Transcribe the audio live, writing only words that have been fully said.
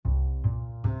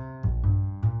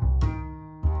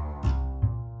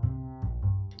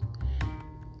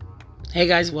Hey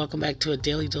guys, welcome back to a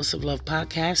Daily Dose of Love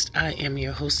podcast. I am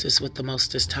your hostess with the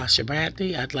mostest, Tasha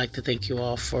Bradley. I'd like to thank you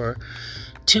all for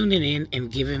tuning in and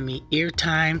giving me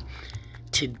eartime.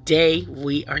 Today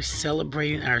we are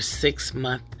celebrating our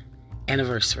 6-month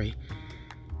anniversary.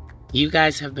 You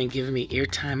guys have been giving me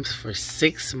eartimes for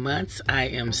 6 months. I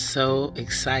am so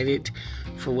excited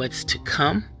for what's to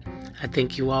come. I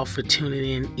thank you all for tuning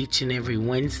in each and every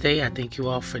Wednesday. I thank you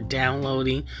all for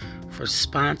downloading, for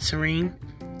sponsoring,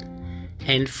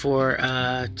 and for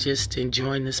just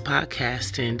enjoying this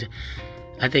podcast. And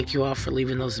I thank you all for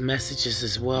leaving those messages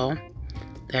as well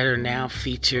that are now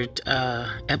featured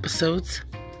episodes.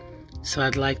 So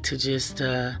I'd like to just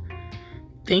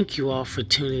thank you all for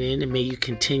tuning in, and may you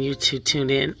continue to tune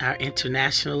in. Our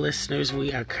international listeners,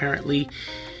 we are currently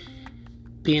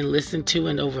being listened to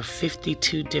in over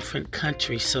 52 different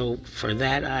countries. So for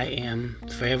that, I am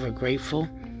forever grateful.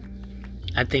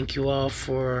 I thank you all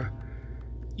for,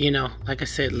 like I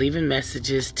said, leaving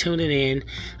messages, tuning in.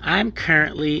 I'm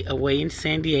currently away in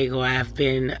San Diego. I've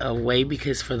been away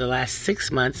because for the last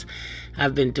 6 months,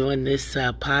 I've been doing this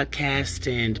podcast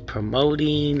and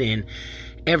promoting and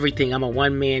everything. I'm a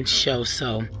one-man show,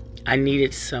 so I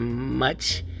needed some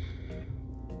much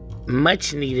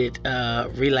needed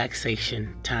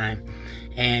relaxation time.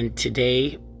 And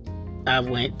today I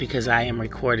went, because I am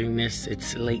recording this,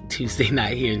 it's late Tuesday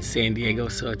night here in San Diego,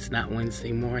 so it's not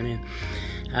Wednesday morning.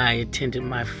 I attended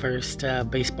my first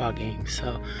baseball game.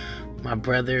 So my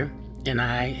brother and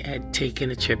I had taken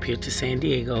a trip here to San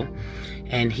Diego,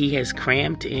 and he has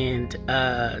crammed in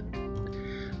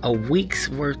a week's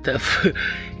worth of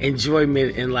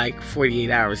enjoyment in like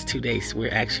 48 hours, 2 days.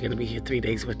 We're actually going to be here 3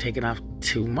 days. We're taking off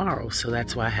tomorrow, so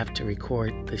that's why I have to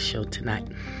record the show tonight.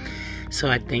 So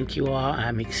I thank you all.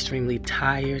 I'm extremely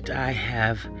tired. I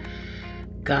have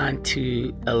gone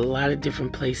to a lot of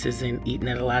different places and eaten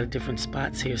at a lot of different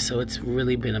spots here, so it's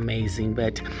really been amazing.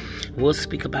 But we'll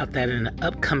speak about that in an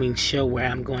upcoming show where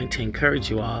I'm going to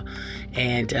encourage you all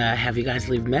and have you guys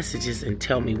leave messages and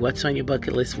tell me what's on your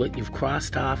bucket list, what you've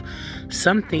crossed off,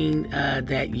 something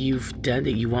that you've done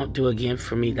that you won't do again.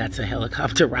 For me, that's a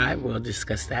helicopter ride. We'll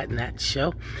discuss that in that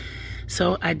show.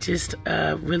 So I just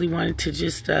really wanted to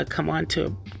just come on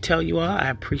to tell you all I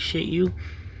appreciate you.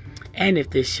 And if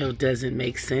this show doesn't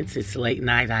make sense, it's late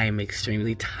night. I am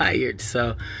extremely tired.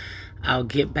 So I'll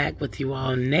get back with you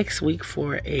all next week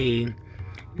for a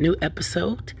new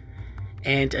episode.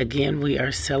 And again, we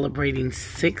are celebrating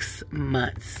 6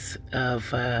 months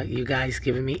of you guys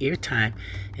giving me eartime.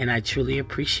 And I truly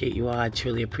appreciate you all. I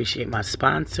truly appreciate my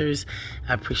sponsors.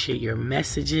 I appreciate your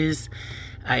messages.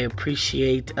 I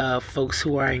appreciate folks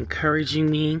who are encouraging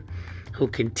me, who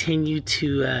continue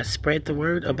to spread the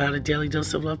word about a Daily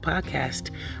Dose of Love podcast.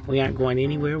 We aren't going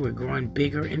anywhere. We're growing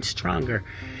bigger and stronger.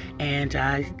 And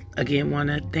I, again, want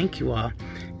to thank you all.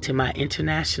 To my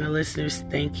international listeners,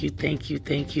 thank you, thank you,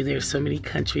 thank you. There's so many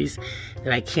countries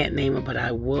that I can't name them, but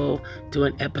I will do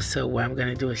an episode where I'm going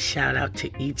to do a shout out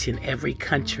to each and every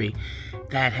country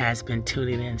that has been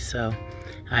tuning in. So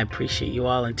I appreciate you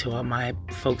all. And to all my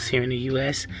folks here in the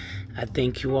U.S., I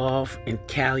thank you all. In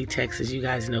Cali, Texas, you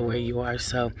guys know where you are.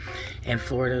 So, and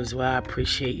Florida as well, I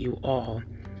appreciate you all.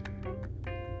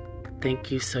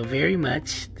 Thank you so very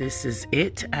much. This is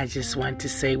it. I just want to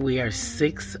say we are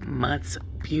 6 months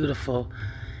beautiful.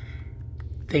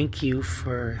 Thank you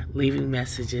for leaving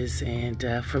messages and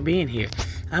for being here.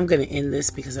 I'm going to end this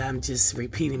because I'm just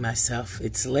repeating myself.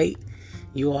 It's late.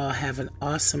 You all have an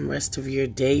awesome rest of your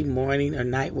day, morning, or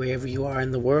night, wherever you are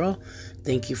in the world.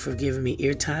 Thank you for giving me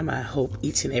eartime. I hope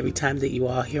each and every time that you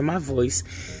all hear my voice,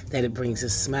 that it brings a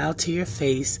smile to your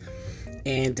face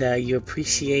and you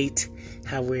appreciate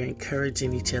how we're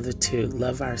encouraging each other to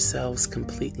love ourselves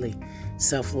completely.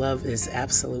 Self-love is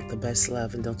absolute the best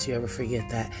love, and don't you ever forget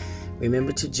that.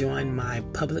 Remember to join my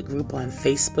public group on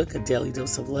Facebook, A Daily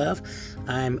Dose of Love.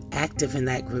 I'm active in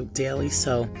that group daily,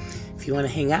 so if you want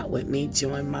to hang out with me,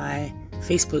 join my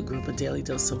Facebook group, A Daily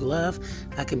Dose of Love.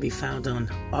 I can be found on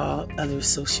all other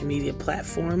social media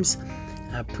platforms.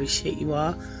 I appreciate you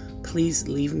all. Please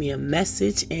leave me a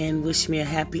message and wish me a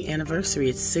happy anniversary.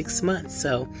 It's 6 months,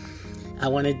 so I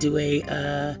want to do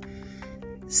a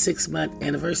 6-month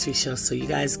anniversary show. So you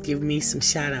guys give me some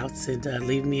shout outs and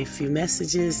leave me a few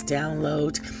messages,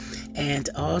 download. And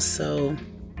also,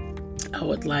 I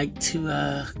would like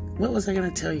to, what was I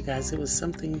going to tell you guys? It was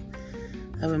something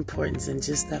of importance, and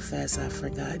just that fast I've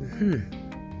forgotten.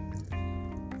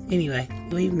 Anyway,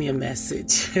 leave me a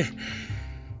message.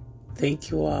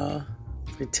 Thank you all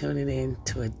for tuning in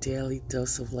to a Daily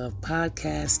Dose of Love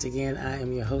podcast. Again, I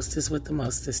am your hostess with the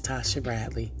mostest, Tasha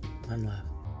Bradley. One love.